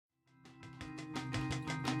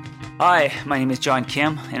Hi, my name is John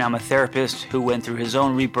Kim, and I'm a therapist who went through his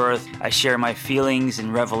own rebirth. I share my feelings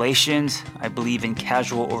and revelations. I believe in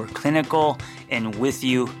casual over clinical and with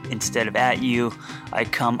you instead of at you. I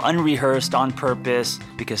come unrehearsed on purpose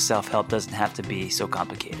because self-help doesn't have to be so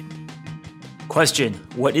complicated. Question: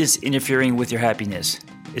 what is interfering with your happiness?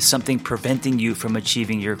 Is something preventing you from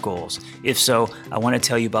achieving your goals? If so, I want to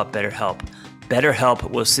tell you about BetterHelp. BetterHelp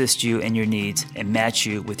will assist you in your needs and match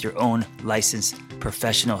you with your own licensed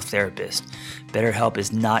professional therapist. BetterHelp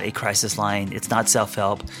is not a crisis line. It's not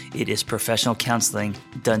self-help. It is professional counseling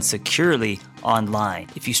done securely online.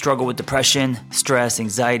 If you struggle with depression, stress,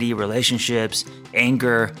 anxiety, relationships,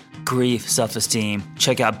 anger, grief, self-esteem,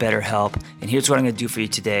 check out BetterHelp. And here's what I'm going to do for you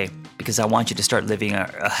today, because I want you to start living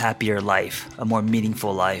a happier life, a more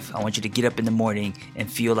meaningful life. I want you to get up in the morning and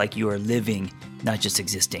feel like you are living, not just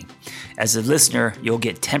existing. As a listener, you'll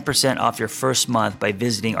get 10% off your first month by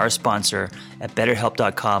visiting our sponsor at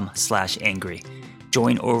betterhelp.com/angry.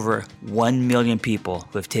 Join over 1 million people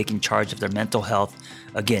who have taken charge of their mental health.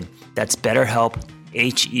 Again, that's BetterHelp,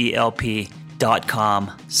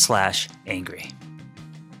 HELP.com/angry.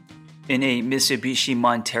 In a Mitsubishi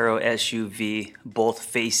Montero SUV, both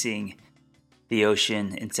facing the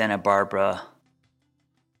ocean in Santa Barbara,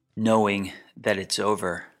 knowing that it's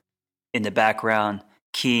over. In the background,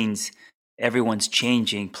 Keen's Everyone's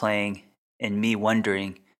Changing playing, and me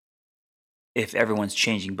wondering if everyone's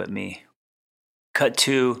changing but me. Cut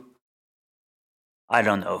to,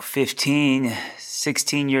 15,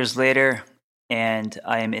 16 years later, and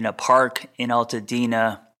I am in a park in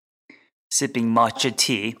Altadena sipping matcha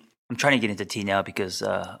tea. I'm trying to get into tea now because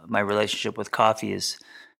my relationship with coffee is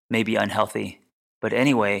maybe unhealthy. But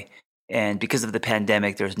anyway, and because of the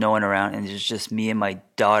pandemic, there's no one around, and there's just me and my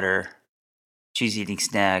daughter. She's eating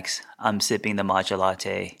snacks. I'm sipping the matcha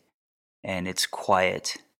latte, and it's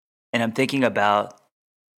quiet. And I'm thinking about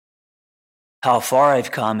how far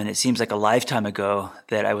I've come, and it seems like a lifetime ago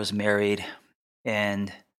that I was married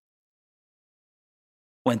and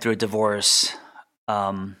went through a divorce,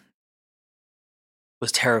 was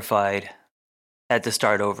terrified, had to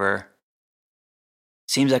start over.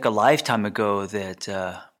 Seems like a lifetime ago that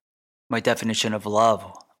my definition of love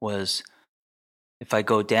was, if I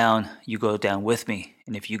go down, you go down with me.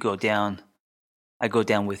 And if you go down, I go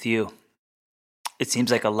down with you. It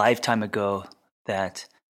seems like a lifetime ago that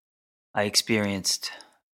I experienced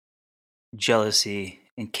jealousy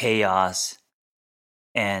and chaos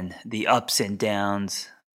and the ups and downs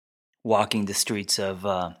walking the streets of,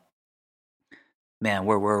 where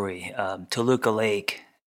were we? Toluca Lake.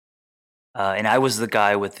 And I was the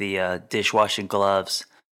guy with the dishwashing gloves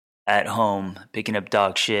at home, picking up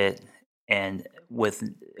dog shit and with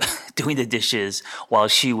doing the dishes while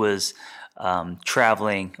she was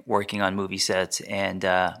traveling, working on movie sets, and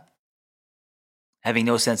having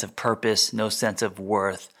no sense of purpose, no sense of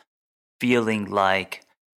worth, feeling like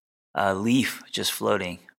a leaf just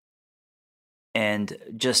floating. And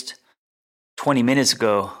just 20 minutes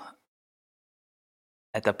ago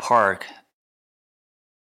at the park,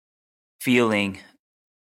 feeling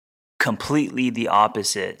completely the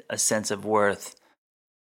opposite, a sense of worth,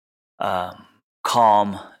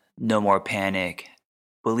 calm, no more panic,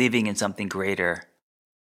 believing in something greater.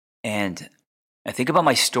 And I think about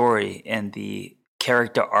my story and the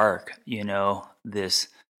character arc, this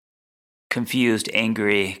confused,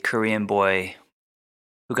 angry Korean boy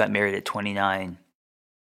who got married at 29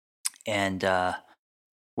 and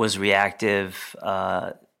was reactive.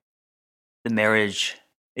 The marriage,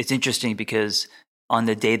 it's interesting because on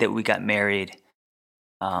the day that we got married,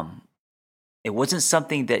 it wasn't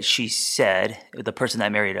something that she said, the person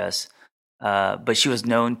that married us, but she was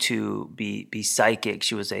known to be psychic.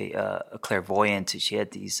 She was a clairvoyant. She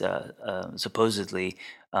had these supposedly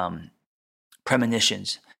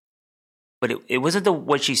premonitions. But it wasn't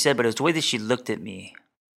what she said, but it was the way that she looked at me.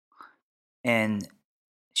 And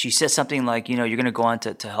she said something like, you're going to go on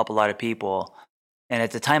to help a lot of people. And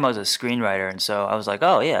at the time, I was a screenwriter. And so I was like,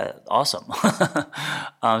 oh, yeah, awesome.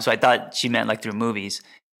 So I thought she meant like through movies.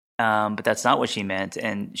 But that's not what she meant.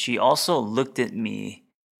 And she also looked at me,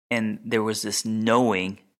 and there was this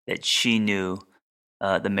knowing that she knew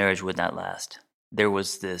the marriage would not last. There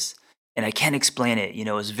was this, and I can't explain it.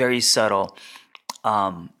 It was very subtle.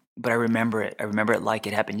 But I remember it. I remember it like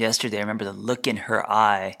it happened yesterday. I remember the look in her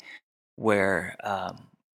eye where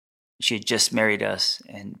she had just married us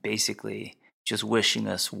and basically just wishing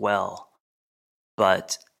us well.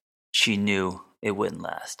 But she knew it wouldn't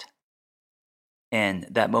last. And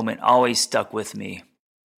that moment always stuck with me.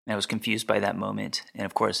 I was confused by that moment and,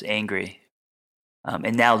 of course, angry.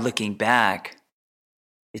 And now looking back,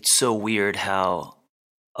 it's so weird how,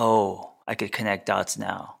 I could connect dots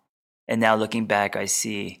now. And now looking back, I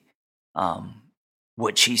see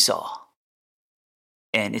what she saw.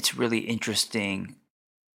 And it's really interesting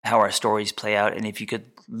how our stories play out. And if you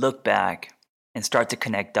could look back and start to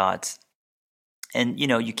connect dots, and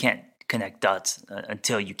you can't connect dots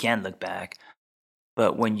until you can look back.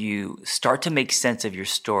 But when you start to make sense of your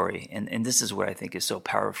story, and this is what I think is so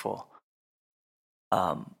powerful,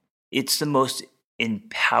 it's the most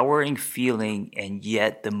empowering feeling and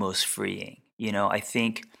yet the most freeing. I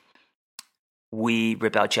think we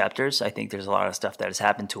rip out chapters. I think there's a lot of stuff that has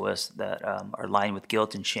happened to us that are lined with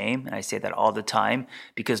guilt and shame. And I say that all the time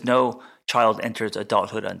because no child enters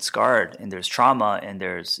adulthood unscarred. And there's trauma and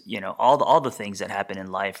there's, all the things that happen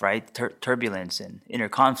in life, right? Turbulence and inner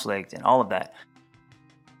conflict and all of that.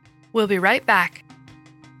 We'll be right back.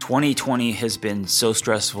 2020 has been so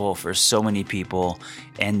stressful for so many people.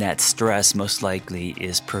 And that stress most likely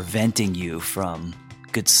is preventing you from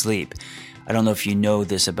good sleep. I don't know if you know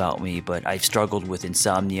this about me, but I've struggled with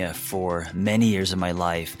insomnia for many years of my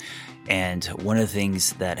life. And one of the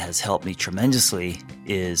things that has helped me tremendously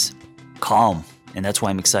is Calm. And that's why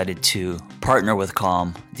I'm excited to partner with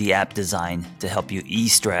Calm, the app designed to help you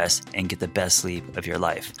ease stress and get the best sleep of your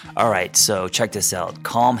life. All right, so check this out.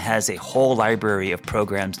 Calm has a whole library of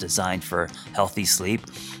programs designed for healthy sleep,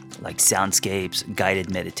 like soundscapes,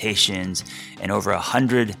 guided meditations, and over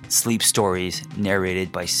 100 sleep stories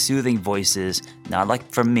narrated by soothing voices, not like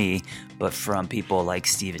from me, but from people like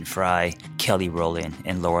Stephen Fry, Kelly Rowland,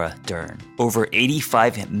 and Laura Dern. Over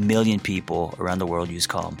 85 million people around the world use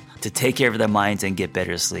Calm to take care of their minds and get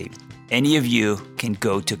better sleep. Any of you can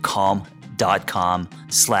go to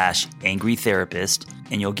calm.com/angrytherapist,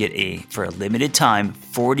 and you'll get for a limited time,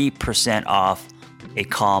 40% off a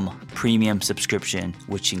Calm premium subscription,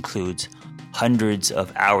 which includes hundreds of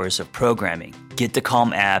hours of programming. Get the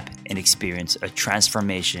Calm app and experience a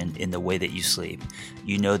transformation in the way that you sleep.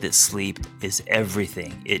 You know that sleep is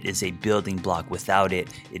everything. It is a building block. Without it,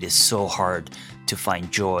 it is so hard to find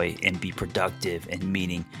joy and be productive and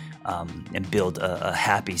meaning and build a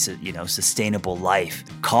happy, sustainable life.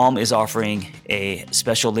 Calm is offering a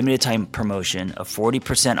special limited time promotion of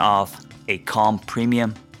 40% off a Calm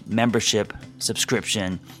premium membership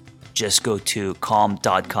subscription. Just go to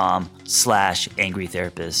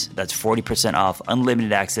calm.com/angrytherapist. That's 40% off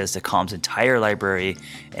unlimited access to Calm's entire library,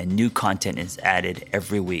 and new content is added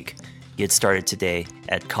every week. Get started today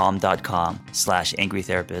at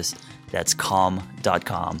calm.com/angrytherapist. That's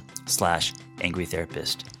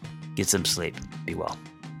calm.com/angrytherapist. Get some sleep. Be well.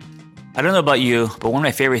 I don't know about you, but one of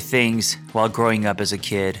my favorite things while growing up as a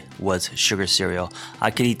kid was sugar cereal.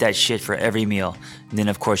 I could eat that shit for every meal. And then,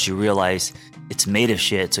 of course, you realize it's made of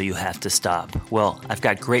shit, so you have to stop. Well, I've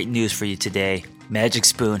got great news for you today. Magic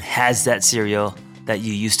Spoon has that cereal that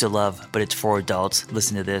you used to love, but it's for adults.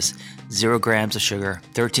 Listen to this. 0 grams of sugar,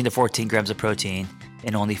 13 to 14 grams of protein,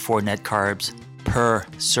 and only 4 net carbs per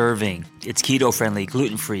serving. It's keto-friendly,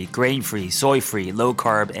 gluten-free, grain-free, soy-free,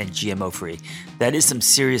 low-carb, and GMO-free. That is some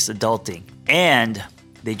serious adulting. And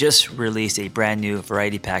they just released a brand new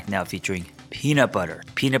variety pack now featuring peanut butter.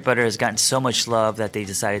 Peanut butter has gotten so much love that they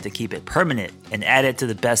decided to keep it permanent and add it to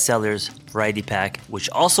the bestsellers variety pack, which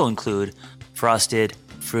also include frosted,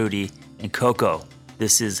 fruity, and cocoa.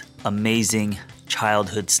 This is amazing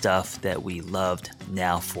childhood stuff that we loved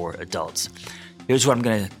now for adults. Here's what I'm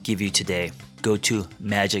going to give you today. Go to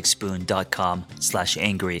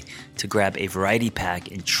magicspoon.com/angry to grab a variety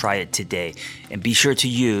pack and try it today. And be sure to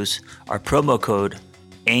use our promo code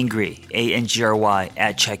ANGRY, ANGRY,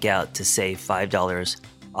 at checkout to save $5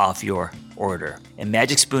 off your order. And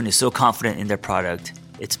Magic Spoon is so confident in their product,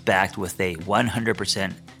 it's backed with a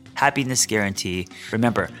 100% happiness guarantee.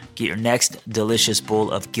 Remember, get your next delicious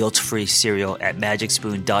bowl of guilt-free cereal at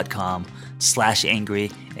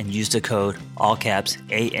magicspoon.com/angry and use the code, all caps,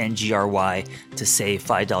 ANGRY, to save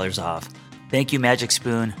 $5 off. Thank you, Magic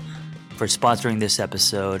Spoon, for sponsoring this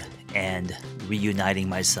episode and reuniting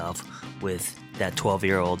myself with that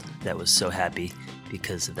 12-year-old that was so happy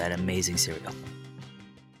because of that amazing cereal.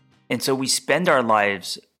 And so we spend our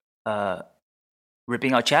lives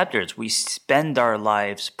ripping out chapters. We spend our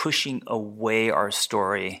lives pushing away our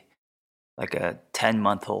story, like a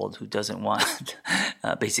 10-month-old who doesn't want,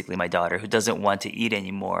 basically my daughter, who doesn't want to eat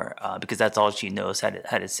anymore because that's all she knows how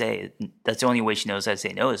to say. That's the only way she knows how to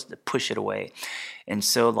say no, is to push it away. And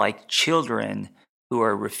so like children who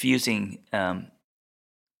are refusing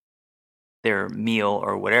their meal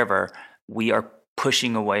or whatever, we are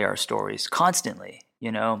pushing away our stories constantly.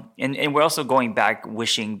 And we're also going back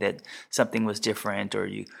wishing that something was different, or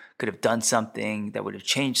you could have done something that would have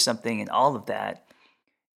changed something, and all of that.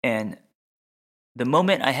 And the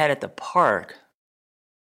moment I had at the park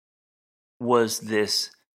was this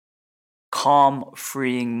calm,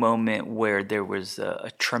 freeing moment where there was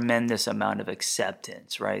a tremendous amount of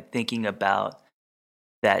acceptance, right? Thinking about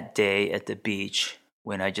that day at the beach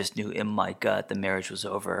when I just knew in my gut the marriage was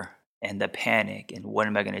over, and the panic and what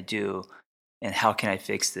am I going to do and how can I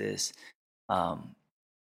fix this? Um,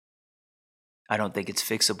 I don't think it's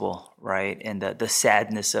fixable, right? And the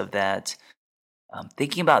sadness of that,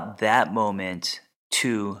 thinking about that moment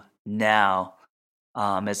to now,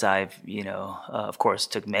 as I've, of course,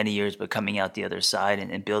 took many years, but coming out the other side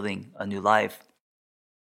and building a new life,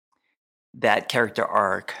 that character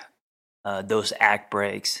arc, those act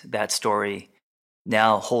breaks, that story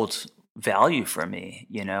now holds value for me.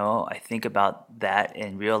 I think about that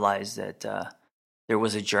and realize that there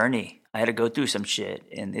was a journey. I had to go through some shit,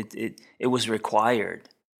 and it was required.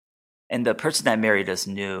 And the person I married us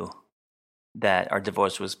knew that our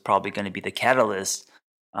divorce was probably going to be the catalyst.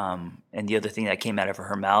 And the other thing that came out of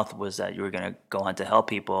her mouth was that you were going to go on to help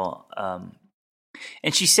people.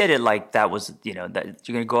 And she said it like that was, that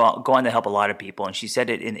you're going to go on to help a lot of people. And she said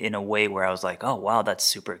it in a way where I was like, oh, wow, that's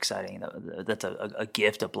super exciting. That's a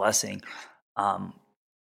gift, a blessing.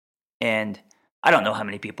 And I don't know how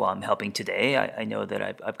many people I'm helping today. I know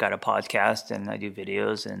that I've got a podcast and I do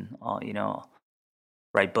videos and all,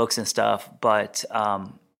 write books and stuff. But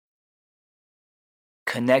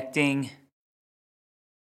connecting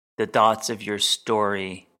the dots of your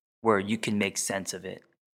story where you can make sense of it.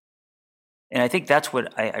 And I think that's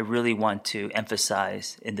what I really want to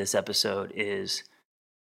emphasize in this episode is,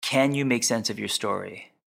 can you make sense of your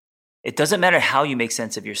story? It doesn't matter how you make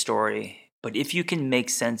sense of your story, but if you can make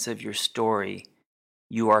sense of your story,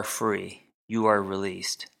 you are free. You are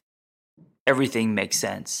released. Everything makes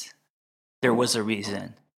sense. There was a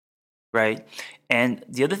reason, right? And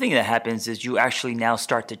the other thing that happens is you actually now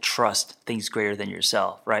start to trust things greater than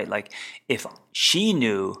yourself, right? Like if she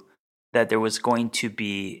knew that there was going to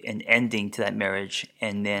be an ending to that marriage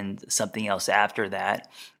and then something else after that,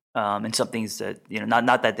 and some things that,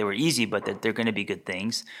 not that they were easy, but that they're going to be good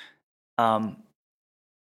things. And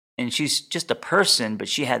she's just a person, but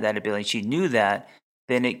she had that ability. She knew that.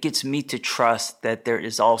 Then it gets me to trust that there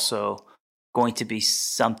is also going to be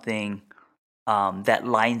something that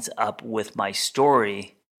lines up with my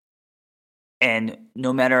story. And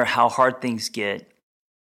no matter how hard things get,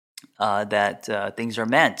 that things are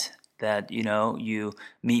meant. That, you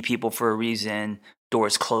meet people for a reason,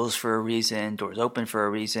 doors close for a reason, doors open for a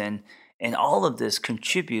reason. And all of this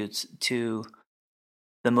contributes to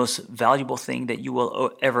the most valuable thing that you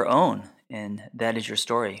will ever own, and that is your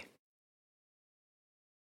story.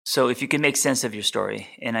 So if you can make sense of your story,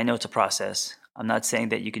 and I know it's a process, I'm not saying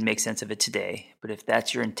that you can make sense of it today, but if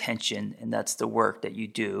that's your intention and that's the work that you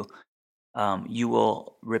do, you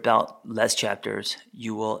will rip out less chapters.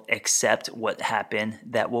 You will accept what happened.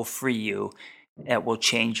 That will free you. That will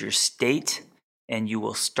change your state, and you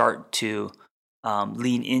will start to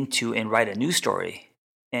lean into and write a new story.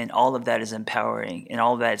 And all of that is empowering, and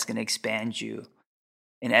all of that is going to expand you.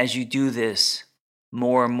 And as you do this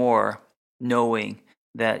more and more, knowing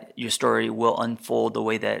that your story will unfold the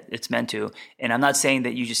way that it's meant to. And I'm not saying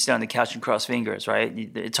that you just sit on the couch and cross fingers, right?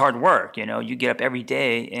 It's hard work. You get up every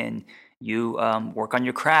day and you work on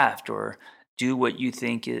your craft or do what you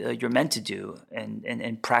think you're meant to do,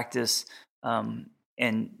 and practice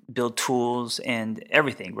and build tools and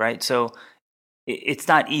everything, right? So it's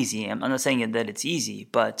not easy. I'm not saying that it's easy,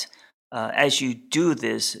 but as you do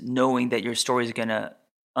this, knowing that your story is going to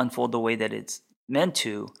unfold the way that it's meant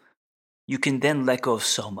to, you can then let go of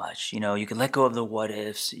so much. You can let go of the what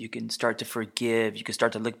ifs. You can start to forgive. You can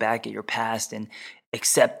start to look back at your past and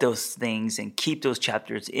accept those things and keep those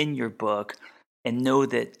chapters in your book, and know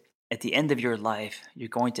that at the end of your life, you're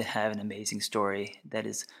going to have an amazing story that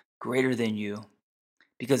is greater than you.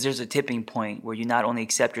 Because there's a tipping point where you not only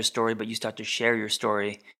accept your story, but you start to share your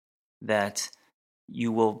story, that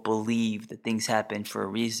you will believe that things happen for a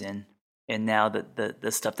reason. And now that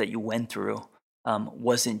the stuff that you went through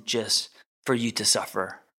wasn't just for you to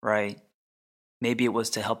suffer, right? Maybe it was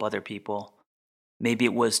to help other people. Maybe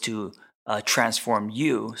it was to transform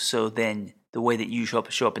you. So then the way that you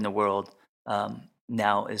show up in the world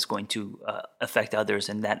now is going to affect others,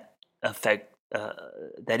 and that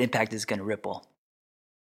impact is going to ripple.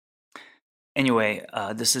 Anyway,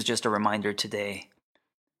 this is just a reminder today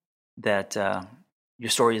that your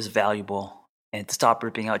story is valuable, and to stop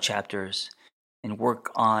ripping out chapters and work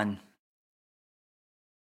on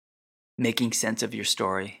making sense of your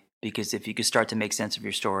story. Because if you can start to make sense of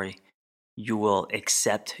your story, you will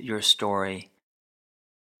accept your story,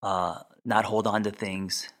 not hold on to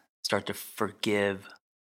things, start to forgive,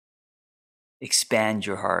 expand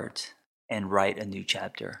your heart, and write a new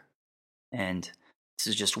chapter. And this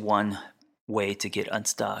is just one way to get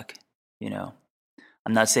unstuck.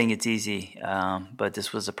 I'm not saying it's easy, but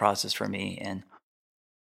this was a process for me. And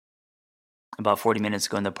about 40 minutes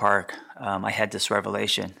ago in the park, I had this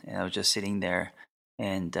revelation, and I was just sitting there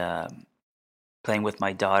and playing with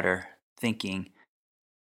my daughter, thinking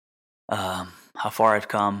how far I've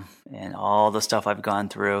come and all the stuff I've gone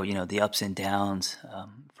through, the ups and downs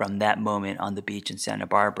from that moment on the beach in Santa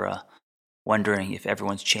Barbara, wondering if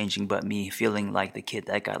everyone's changing but me, feeling like the kid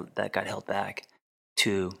that got held back,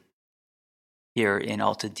 to here in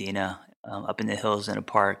Altadena, up in the hills in a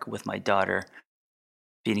park with my daughter,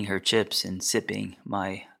 feeding her chips and sipping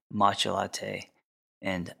my matcha latte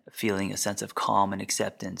and feeling a sense of calm and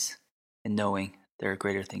acceptance and knowing there are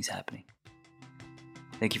greater things happening.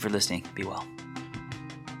 Thank you for listening. Be well.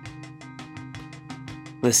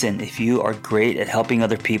 Listen, if you are great at helping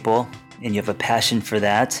other people and you have a passion for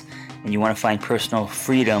that and you want to find personal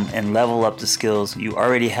freedom and level up the skills you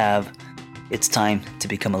already have, it's time to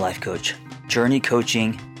become a life coach. Journey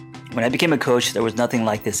Coaching. When I became a coach, there was nothing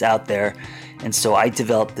like this out there. And so I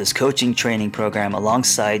developed this coaching training program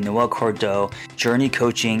alongside Noel Cordeaux, Journey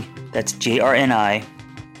Coaching. That's JRNI.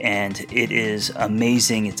 And it is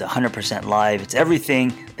amazing. It's 100% live. It's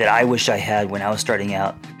everything that I wish I had when I was starting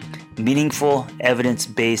out. Meaningful,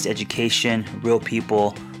 evidence-based education, real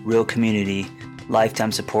people, real community,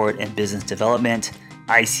 lifetime support and business development,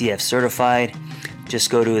 ICF certified. Just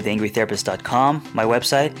go to theangrytherapist.com, my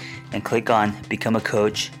website, and click on Become a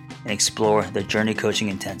Coach and explore the Journey Coaching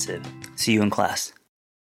Intensive. See you in class.